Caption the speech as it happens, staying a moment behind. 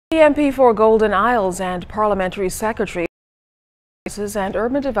MP for Golden Isles and Parliamentary Secretary and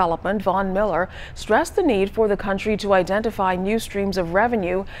Urban Development Von Miller stressed the need for the country to identify new streams of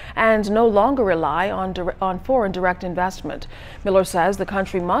revenue and no longer rely on foreign direct investment. Miller says the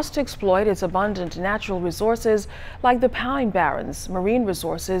country must exploit its abundant natural resources like the pine barrens, marine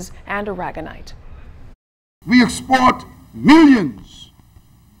resources, and aragonite. We export millions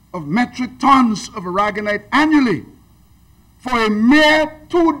of metric tons of aragonite annually for a mere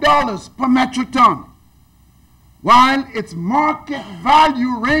 $2 per metric ton, while its market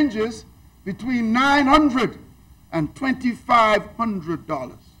value ranges between $900 and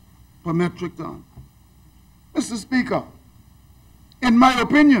 $2,500 per metric ton. Mr. Speaker, in my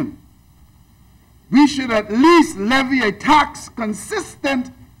opinion, we should at least levy a tax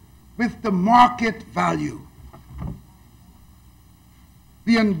consistent with the market value.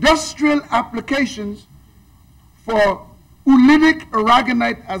 The industrial applications for oolitic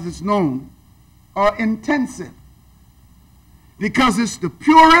aragonite, as it's known, are intensive because it's the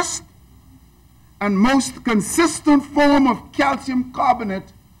purest and most consistent form of calcium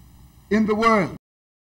carbonate in the world.